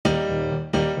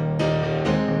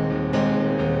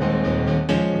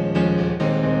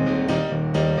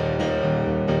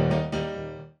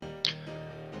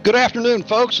Good afternoon,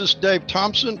 folks. This is Dave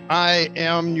Thompson. I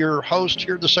am your host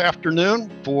here this afternoon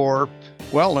for,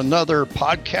 another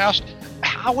podcast.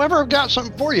 However, I've got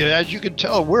something for you. As you can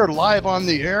tell, we're live on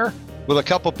the air with a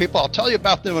couple of people. I'll tell you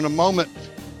about them in a moment.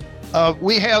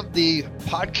 We have the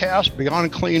podcast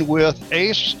Beyond Clean with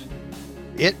ACE.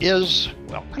 It is,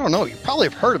 I don't know, you probably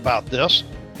have heard about this.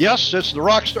 Yes, it's the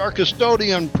Rockstar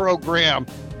Custodian program,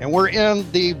 and we're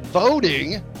in the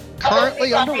voting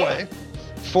currently underway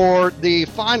for the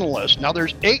finalists. Now,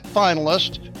 there's 8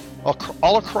 finalists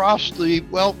all across the,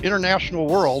 international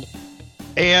world.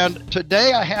 And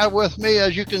today I have with me,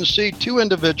 as you can see, 2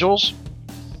 individuals,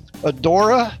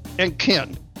 Adora and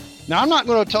Ken. Now, I'm not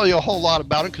going to tell you a whole lot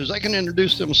about it because they can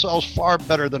introduce themselves far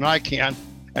better than I can.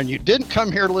 And you didn't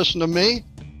come here to listen to me,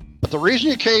 but the reason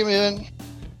you came in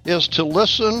is to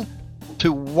listen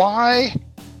to why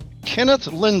Kenneth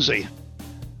Lindsay,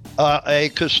 a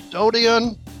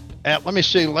custodian at, let me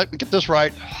get this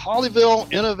right, Hollyville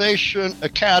Innovation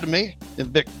Academy in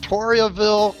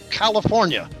Victoriaville,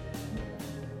 California.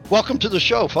 Welcome to the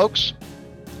show, folks.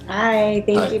 Hi,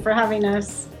 thank you for having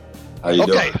us. How you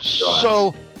doing? Okay,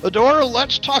 so Adora,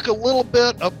 let's talk a little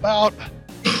bit about,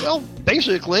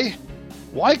 basically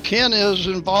why Ken is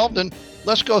involved, and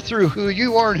let's go through who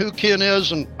you are and who Ken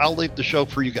is, and I'll leave the show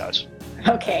for you guys.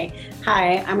 Okay.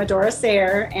 Hi, I'm Adora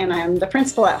Sayre, and I'm the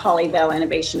principal at Hollyville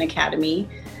Innovation Academy.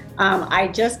 I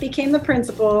just became the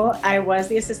principal. I was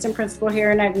the assistant principal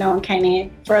here, and I've known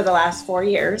Kenny for the last 4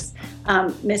 years.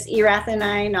 Miss Erath and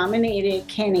I nominated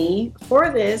Kenny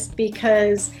for this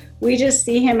because we just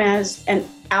see him as an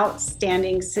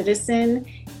outstanding citizen,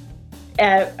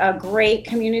 a great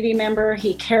community member.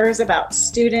 He cares about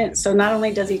students. So not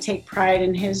only does he take pride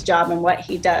in his job and what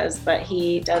he does, but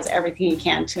he does everything he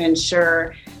can to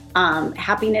ensure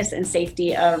happiness and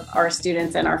safety of our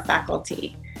students and our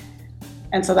faculty.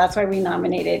 And so that's why we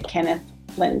nominated Kenneth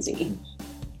Lindsay.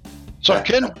 So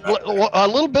Ken, a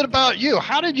little bit about you.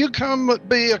 How did you come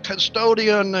be a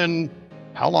custodian, and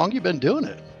how long you been doing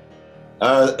it?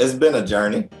 It's been a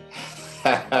journey.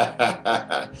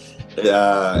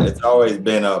 It's always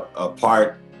been a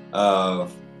part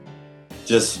of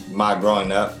just my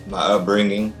growing up, my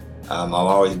upbringing. I've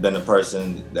always been a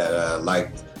person that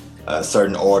liked a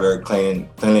certain order,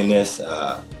 cleanliness,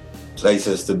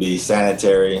 places to be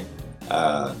sanitary,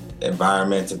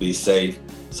 environment to be safe.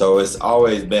 So it's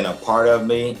always been a part of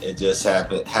me. It just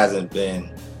hasn't been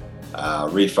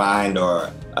refined or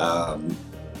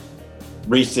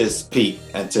reached its peak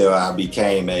until I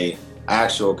became a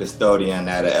actual custodian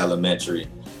at an elementary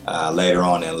later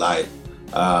on in life.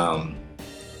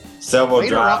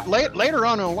 Later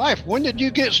on in life, when did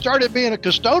you get started being a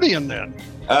custodian then?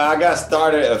 I got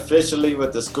started officially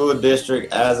with the school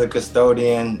district as a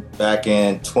custodian back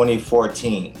in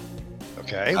 2014.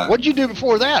 Okay. What did you do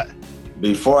before that?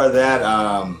 Before that,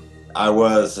 I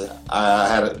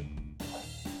had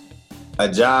a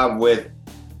job with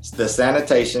the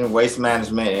sanitation waste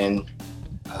management in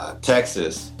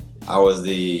Texas. I was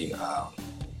the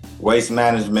waste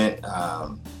management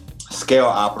scale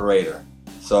operator.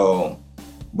 So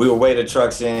we would weigh the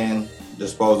trucks in,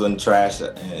 disposing trash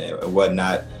and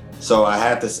whatnot. So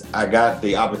I got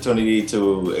the opportunity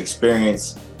to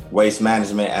experience waste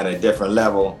management at a different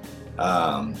level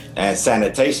and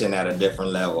sanitation at a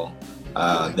different level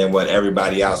than what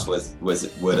everybody else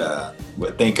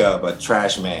would think of a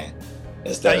trash man.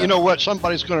 You know what?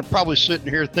 Somebody's going to probably sit in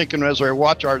here thinking as they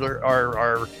watch our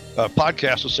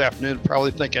podcast this afternoon,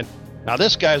 probably thinking, now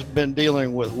this guy's been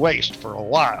dealing with waste for a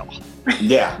while.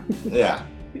 Yeah.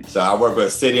 So I work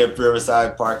with City of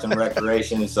Riverside Parks and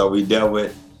Recreation. So we dealt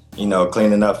with,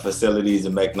 cleaning up facilities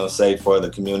and making them safe for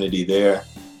the community there.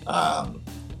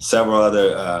 Several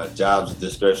other jobs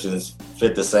descriptions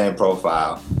fit the same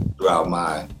profile throughout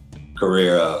my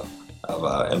career of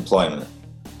employment.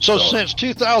 So since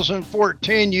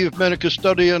 2014, you've been a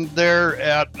custodian there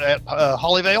at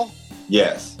Hollyville?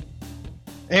 Yes.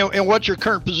 And what's your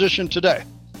current position today?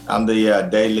 I'm the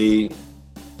daily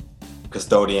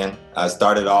custodian. I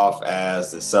started off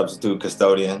as a substitute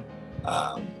custodian.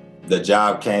 The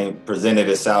job presented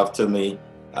itself to me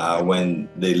when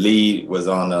the lead was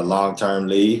on a long-term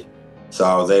leave. So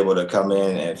I was able to come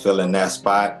in and fill in that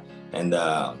spot. And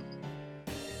I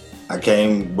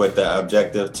came with the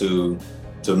objective to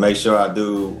make sure I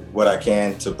do what I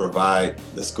can to provide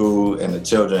the school and the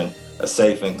children a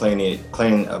safe and clean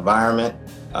environment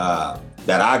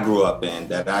that I grew up in,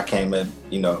 that I came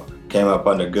up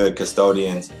under good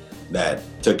custodians that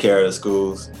took care of the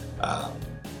schools.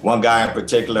 One guy in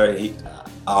particular,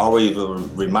 I always was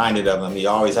reminded of him. He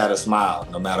always had a smile,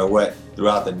 no matter what,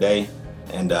 throughout the day.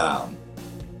 And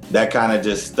that kind of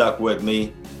just stuck with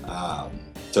me.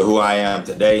 to who I am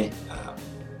today.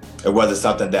 It wasn't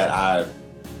something that I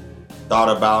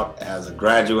thought about as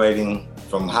graduating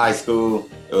from high school.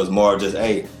 It was more just,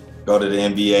 hey, go to the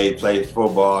NBA, play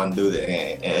football, and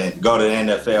and go to the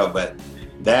NFL. But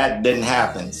that didn't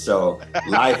happen. So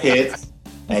life hits,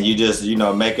 and you just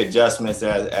make adjustments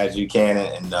as you can.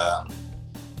 And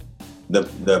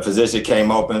the position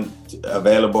came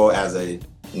available as a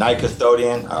night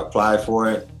custodian. I applied for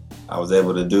it. I was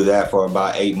able to do that for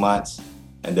about 8 months,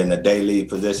 and then the day lead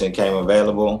position came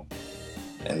available,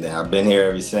 and then I've been here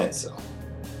ever since. So.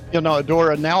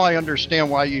 Adora, now I understand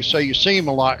why you say you see him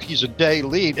a lot. He's a day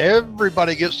lead.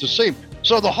 Everybody gets to see him.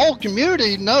 So the whole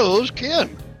community knows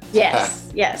Ken.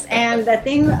 Yes. And the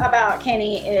thing about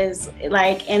Kenny is,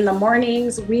 like, in the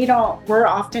mornings, we're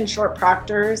often short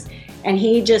proctors, and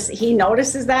he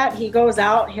notices that. He goes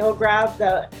out, he'll grab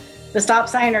the stop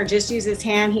sign or just use his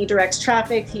hand. He directs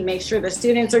traffic. He makes sure the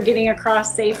students are getting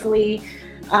across safely.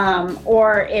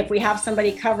 Or if we have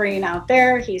somebody covering out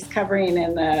there, he's covering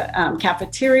in the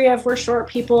cafeteria if we're short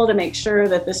people, to make sure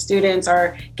that the students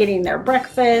are getting their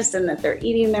breakfast and that they're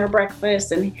eating their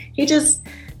breakfast. And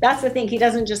that's the thing. He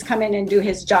doesn't just come in and do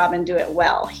his job and do it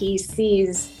well. He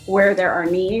sees where there are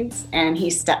needs and he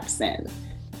steps in.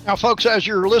 Now, folks, as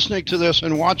you're listening to this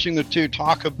and watching the two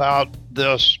talk about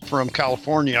this from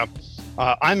California,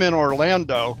 I'm in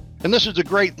Orlando. And this is the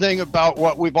great thing about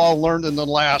what we've all learned in the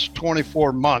last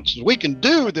 24 months. We can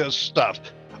do this stuff.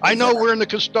 I know we're in the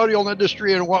custodial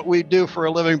industry and what we do for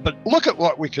a living, but look at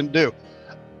what we can do.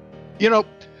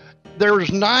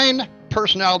 There's 9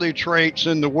 personality traits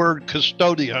in the word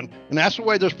custodian, and that's the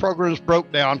way this program is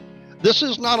broke down. This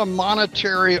is not a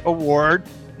monetary award.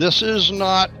 This is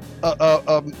not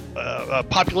a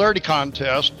popularity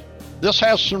contest. This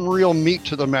has some real meat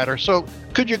to the matter. So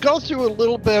could you go through a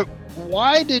little bit?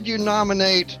 Why did you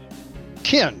nominate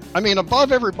Ken? I mean,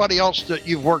 above everybody else that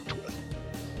you've worked with.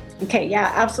 Okay,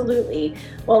 yeah, absolutely.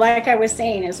 Well, like I was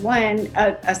saying, is one,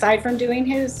 aside from doing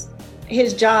his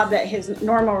job, his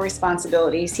normal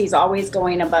responsibilities, he's always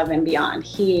going above and beyond.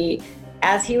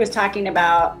 As he was talking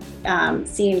about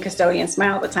seeing custodians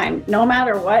smile all the time, no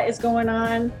matter what is going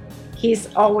on,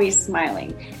 he's always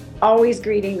smiling, always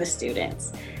greeting the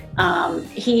students.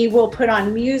 He will put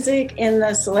on music in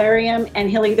the solarium,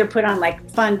 and he'll either put on like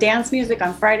fun dance music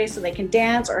on Friday so they can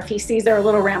dance, or if he sees they're a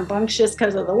little rambunctious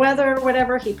because of the weather or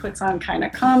whatever, he puts on kind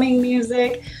of calming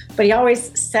music. But he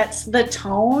always sets the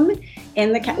tone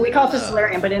in we call it the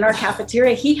solarium, but in our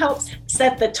cafeteria, he helps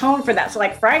set the tone for that. So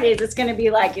like Fridays, it's going to be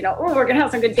like, we're going to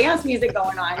have some good dance music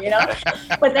going on,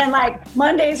 But then like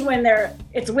Mondays when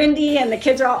it's windy and the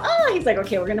kids are all, he's like,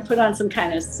 okay, we're going to put on some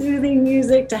kind of soothing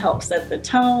music to help set the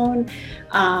tone.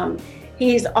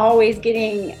 He's always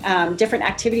getting different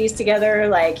activities together.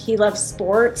 Like, he loves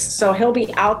sports, so he'll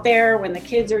be out there when the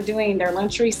kids are doing their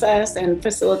lunch recess and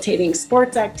facilitating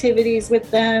sports activities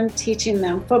with them, teaching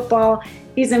them football.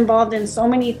 He's involved in so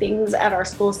many things at our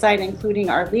school site, including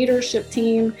our leadership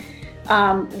team.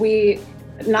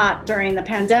 Not during the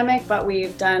pandemic, but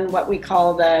we've done what we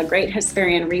call the Great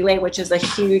Hesperian Relay, which is a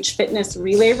huge fitness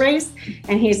relay race.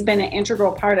 And he's been an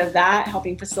integral part of that,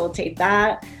 helping facilitate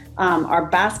that. Our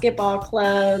basketball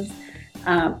clubs.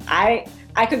 I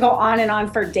could go on and on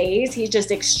for days. He's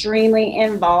just extremely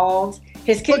involved.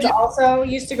 His kids also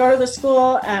used to go to the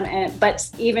school, but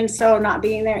even so, not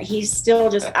being there, he's still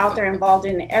just out there involved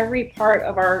in every part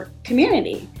of our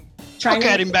community. Look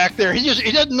at him back there.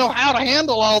 He doesn't know how to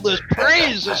handle all this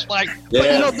praise. It's like,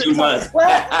 too much.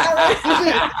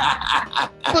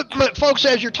 But folks,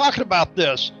 as you're talking about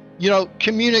this,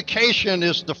 communication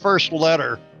is the first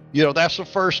letter. That's the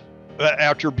first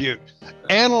attribute.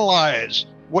 Analyze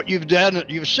what you've done.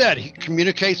 You've said he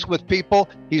communicates with people.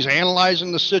 He's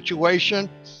analyzing the situation.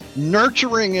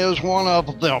 Nurturing is one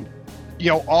of them.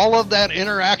 All of that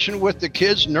interaction with the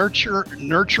kids,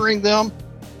 nurturing them.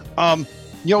 I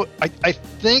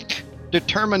think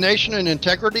determination and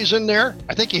integrity is in there.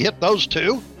 I think you hit those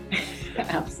two.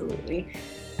 Absolutely.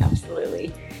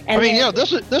 And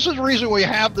this is the reason we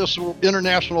have this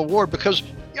international award, because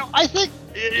I think,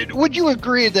 would you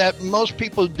agree that most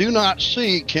people do not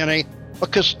see, Kenny, a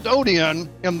custodian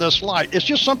in this light? It's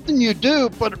just something you do,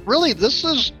 but really this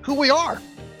is who we are.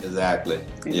 Exactly.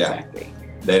 Yeah.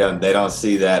 They don't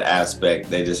see that aspect.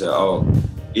 They just say, oh,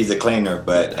 he's a cleaner,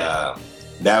 but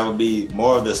that would be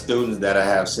more of the students that I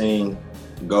have seen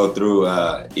go through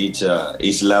each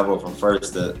level from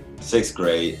 1st to 6th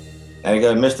grade. And they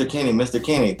go, Mr.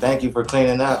 Kenny, thank you for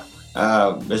cleaning up.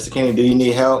 Mr. Kenny, do you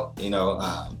need help?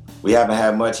 We haven't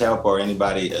had much help or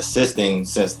anybody assisting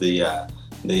since the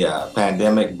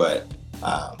pandemic, but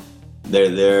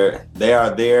they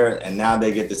are there, and now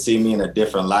they get to see me in a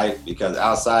different light, because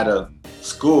outside of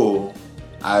school,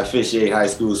 I officiate high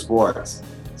school sports.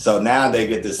 So now they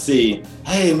get to see,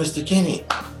 hey, Mr. Kenny,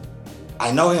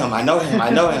 I know him. I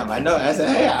said,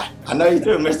 hey, I know you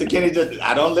too, Mr. Kenny.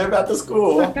 I don't live at the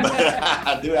school, but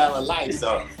I do have a life.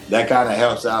 So that kind of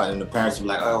helps out. And the parents are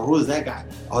like, oh, who's that guy?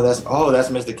 Oh, that's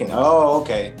Mr. Kenny. Oh,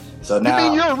 okay. So now. You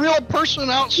mean you're a real person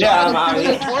outside of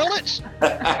the toilets?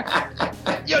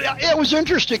 Yeah, it was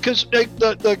interesting because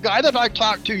the guy that I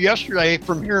talked to yesterday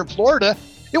from here in Florida,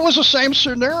 it was the same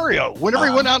scenario. Whenever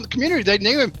he went out in the community, they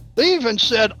knew him. They even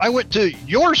said, I went to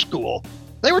your school.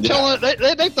 They were telling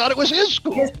they thought it was his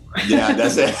school. Yeah,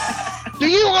 that's it. Do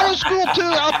you go to school too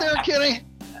out there, Kenny?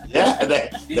 Yeah,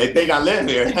 they think I live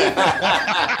here.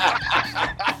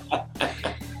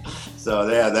 So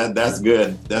yeah, that's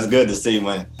good. That's good to see.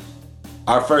 When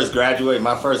my first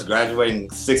graduating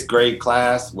sixth grade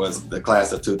class was the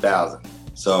class of 2000.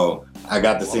 So I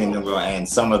got to see them go, and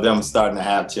some of them starting to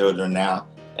have children now,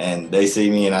 and they see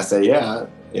me and I say, yeah,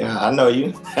 I know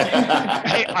you.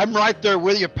 Hey, I'm right there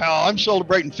with you, pal. I'm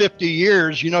celebrating 50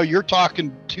 years. You know, you're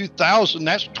talking 2000.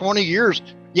 That's 20 years.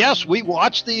 Yes, we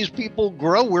watch these people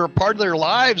grow. We're a part of their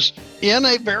lives in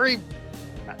a very,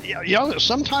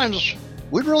 sometimes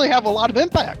we really have a lot of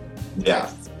impact.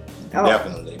 Yeah,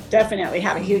 definitely. Definitely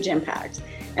have a huge impact.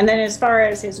 And then as far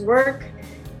as his work,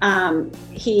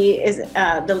 he is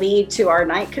the lead to our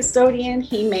night custodian.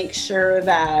 He makes sure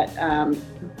that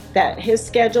that his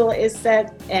schedule is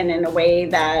set and in a way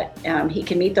that he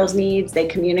can meet those needs. They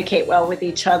communicate well with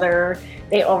each other.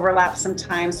 They overlap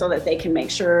sometimes so that they can make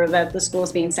sure that the school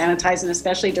is being sanitized, and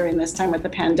especially during this time with the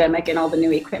pandemic and all the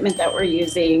new equipment that we're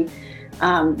using,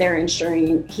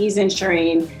 he's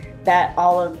ensuring that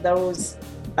all of those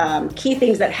key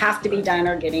things that have to be done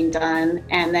are getting done,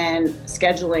 and then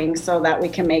scheduling so that we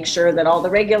can make sure that all the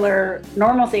regular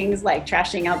normal things like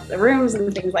trashing out the rooms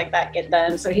and things like that get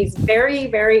done. So he's very,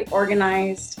 very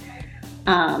organized.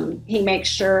 He makes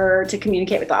sure to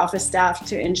communicate with the office staff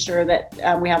to ensure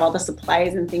that we have all the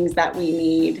supplies and things that we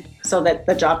need so that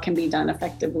the job can be done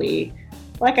effectively.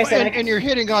 Like I said, and you're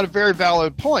hitting on a very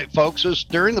valid point, folks, is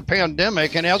during the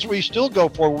pandemic, and as we still go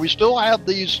forward, we still have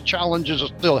these challenges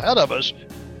still ahead of us.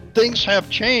 Things have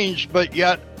changed, but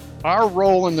yet our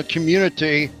role in the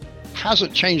community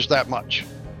hasn't changed that much.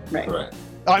 Right. Correct.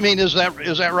 I mean, is that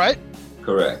right?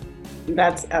 Correct.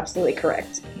 That's absolutely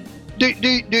correct. Do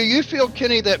you feel,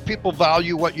 Kenny, that people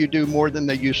value what you do more than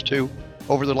they used to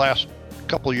over the last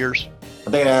couple of years?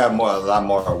 I think I have a lot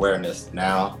more awareness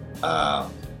now.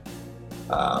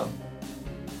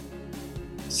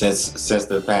 Since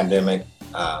the pandemic,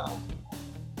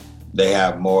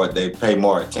 they pay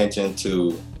more attention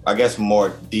to, I guess, more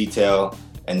detail,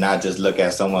 and not just look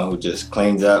at someone who just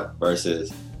cleans up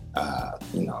versus,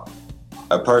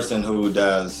 a person who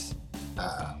does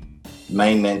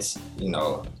maintenance,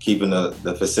 keeping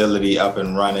the facility up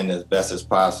and running as best as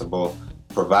possible,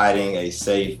 providing a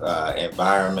safe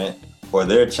environment for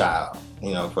their child,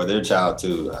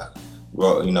 to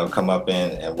grow, come up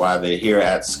in, and while they're here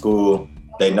at school,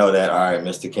 they know that, all right,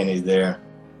 Mr. Kenny's there,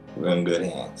 we're in good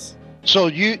hands. So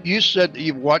you said that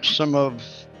you've watched some of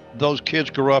those kids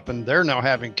grow up and they're now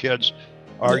having kids.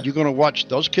 Are you going to watch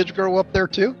those kids grow up there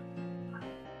too?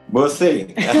 We'll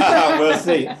see. We'll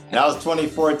see. That was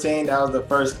 2014. That was the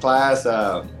first class.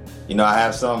 I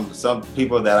have some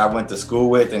people that I went to school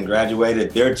with and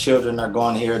graduated. Their children are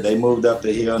going here. They moved up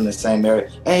the hill in the same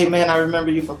area. Hey, man, I remember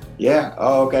you from. Yeah.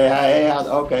 Oh, okay. Hey,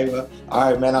 okay. Well,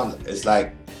 all right, man. It's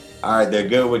like, all right, they're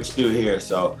good with you here.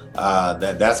 So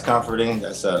that's comforting.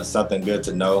 That's something good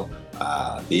to know.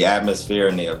 The atmosphere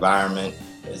and the environment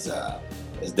is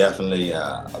definitely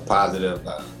a positive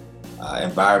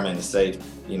environment, a safe,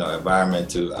 environment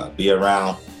to be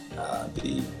around.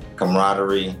 The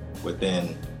camaraderie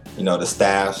within, the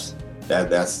staffs,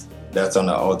 that's on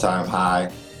the all-time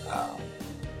high.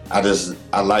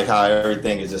 I like how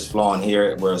everything is just flowing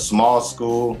here. We're a small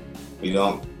school.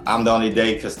 I'm the only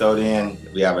day custodian.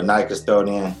 We have a night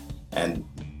custodian, and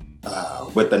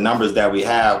with the numbers that we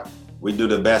have, we do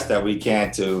the best that we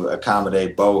can to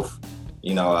accommodate both,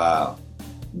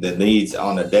 the needs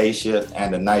on the day shift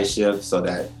and the night shift, so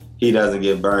that he doesn't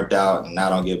get burnt out and I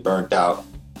don't get burnt out.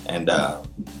 And, for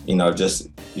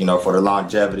the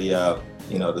longevity of,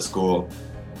 the school,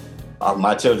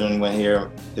 my children went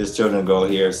here, his children go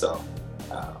here. So,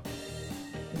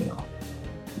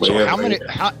 So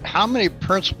how many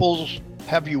principals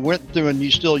have you went through and you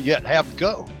still yet have to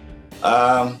go?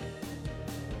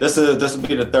 This will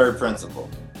be the third principal.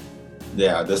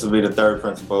 Yeah, this will be the third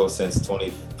principal since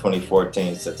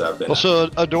 2014 since I've been. Well, so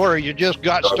Adora, you just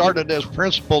got started as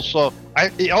principal, so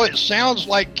it sounds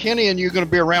like Kenny and you're going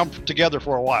to be around together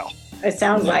for a while. It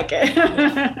sounds like it.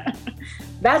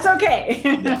 That's okay.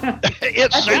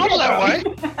 It sounds that way.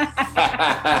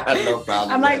 No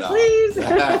problem. I'm like, please.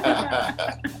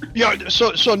 Yeah.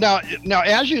 So now,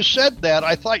 as you said that,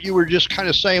 I thought you were just kind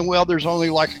of saying, well, there's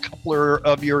only like a couple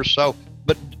of you or so,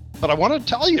 but I want to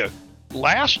tell you,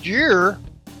 last year,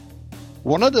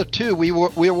 one of the two, we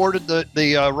awarded the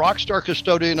Rockstar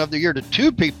Custodian of the Year to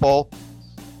two people,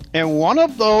 and one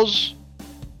of those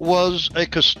was a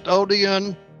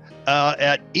custodian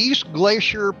at East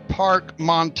Glacier Park,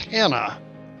 Montana.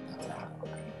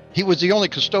 He was the only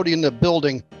custodian in the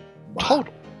building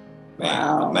total.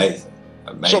 Man, amazing.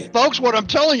 So, folks, what I'm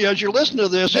telling you as you're listening to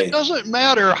this, it doesn't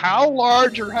matter how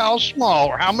large or how small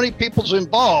or how many people's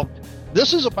involved.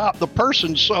 This is about the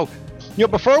person. So,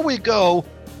 before we go,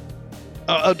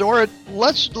 Adora,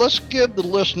 let's give the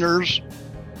listeners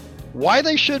why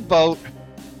they should vote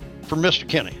for Mr.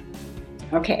 Kenny.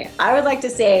 Okay, I would like to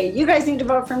say you guys need to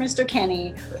vote for Mr.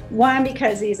 Kenny. One,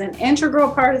 because he's an integral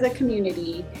part of the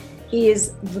community. He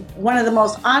is one of the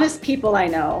most honest people I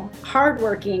know,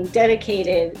 hardworking,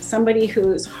 dedicated, somebody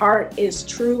whose heart is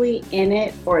truly in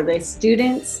it for the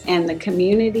students and the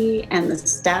community and the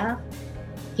staff.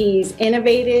 He's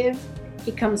innovative.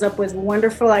 He comes up with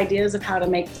wonderful ideas of how to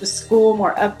make the school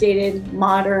more updated,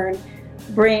 modern,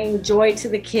 bring joy to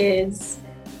the kids.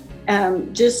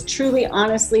 Just truly,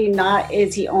 honestly, not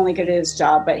is he only good at his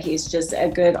job, but he's just a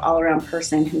good all-around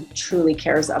person who truly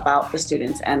cares about the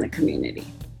students and the community.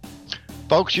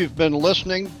 Folks, you've been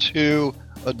listening to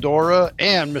Adora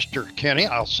and Mr. Kenny,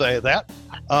 I'll say that.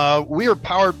 We are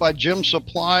powered by Jim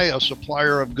Supply, a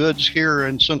supplier of goods here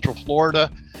in Central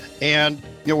Florida, and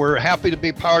we're happy to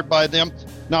be powered by them.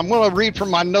 Now, I'm going to read from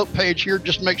my note page here,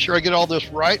 just make sure I get all this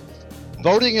right.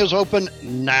 Voting is open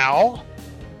now.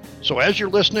 So as you're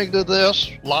listening to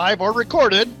this, live or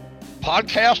recorded,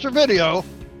 podcast or video,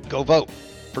 go vote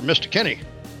for Mr. Kenny.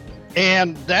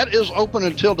 And that is open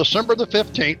until December the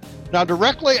 15th. Now,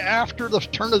 directly after the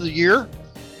turn of the year,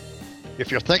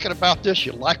 if you're thinking about this,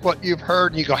 you like what you've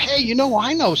heard, and you go, hey,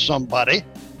 I know somebody.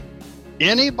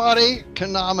 Anybody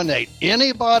can nominate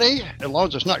anybody, as long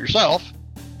as it's not yourself,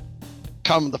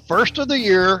 come the first of the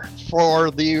year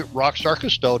for the Rockstar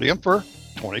Custodian for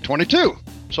 2022.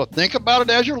 So think about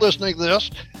it as you're listening to this.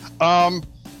 I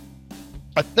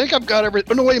think I've got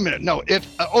everything. Oh, no, wait a minute. No,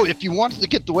 if you wanted to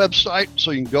get the website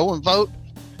so you can go and vote,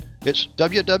 it's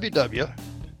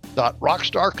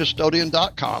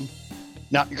www.rockstarcustodian.com.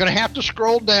 Now, you're going to have to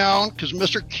scroll down because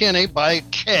Mr. Kenny by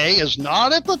K is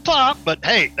not at the top, but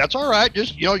hey, that's all right.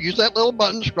 Just, use that little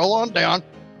button, scroll on down,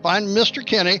 find Mr.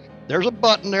 Kenny. There's a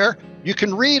button there. You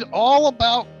can read all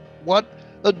about what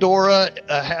Adora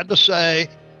had to say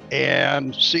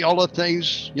and see all the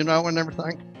things, and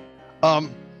everything. But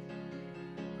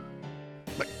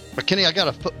Kenny, I got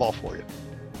a football for you.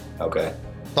 Okay.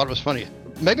 Thought it was funny.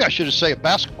 Maybe I should have said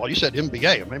basketball. You said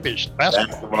NBA. Maybe it's basketball.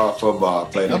 Basketball, football,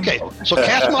 played. Okay, so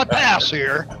catch my pass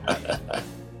here.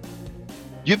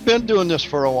 You've been doing this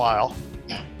for a while,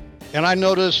 and I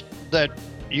noticed that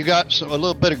you got a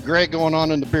little bit of gray going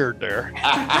on in the beard there.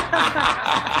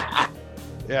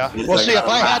 Yeah. Well, see,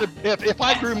 if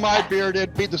I grew my beard,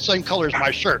 it'd be the same color as my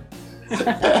shirt.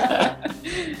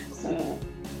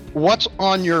 What's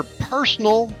on your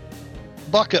personal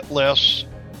bucket list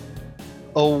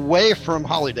away from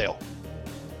Hollydale?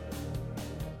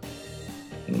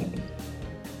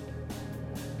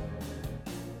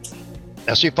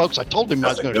 Now, see, folks, I told him I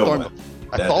was going to throw him.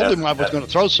 I told him I was going to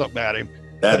throw something at him.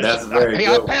 That's very good.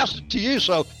 Hey, I passed it to you,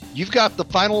 so you've got the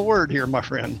final word here, my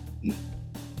friend.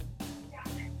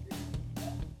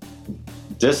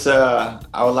 Just, I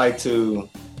would like to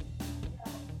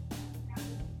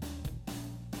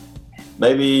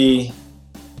maybe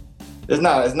it's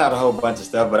not a whole bunch of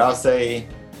stuff, but I'll say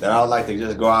that I would like to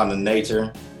just go out in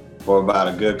nature for about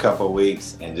a good couple of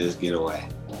weeks and just get away.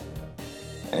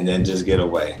 And then just get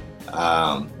away.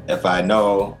 If I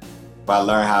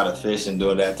learn how to fish and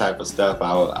do that type of stuff,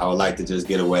 I would like to just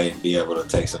get away and be able to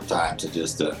take some time to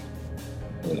just get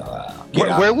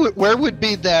out. Where would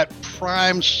be that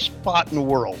prime spot in the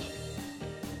world?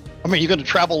 I mean, you're going to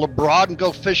travel abroad and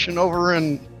go fishing over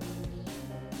I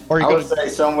would say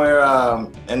somewhere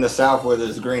in the South where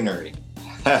there's greenery.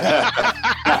 Okay,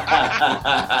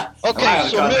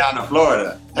 so come down to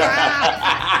Florida.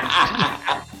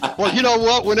 Well, you know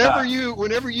what? Whenever you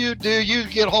do, you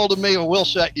get hold of me and we'll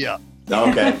set you up.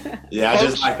 Okay. Yeah, I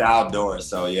just like the outdoors,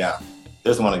 so yeah,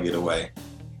 just want to get away.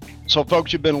 So,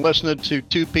 folks, you've been listening to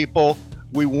two people.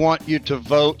 We want you to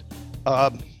vote.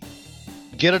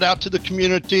 Get it out to the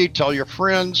community. Tell your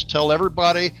friends. Tell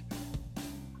everybody.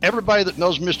 Everybody that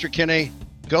knows Mr. Kinney,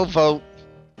 go vote.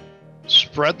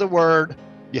 Spread the word.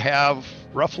 You have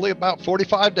roughly about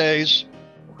 45 days.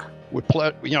 We'd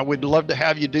love to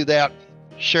have you do that.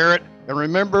 Share it. And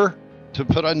remember to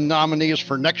put in nominees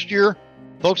for next year.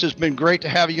 Folks, it's been great to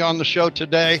have you on the show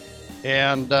today.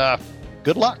 And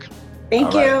good luck.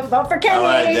 Thank you. Vote for Kenny. All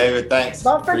right, David, thanks.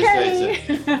 Vote for Appreciate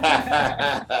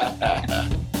Kenny.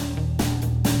 you.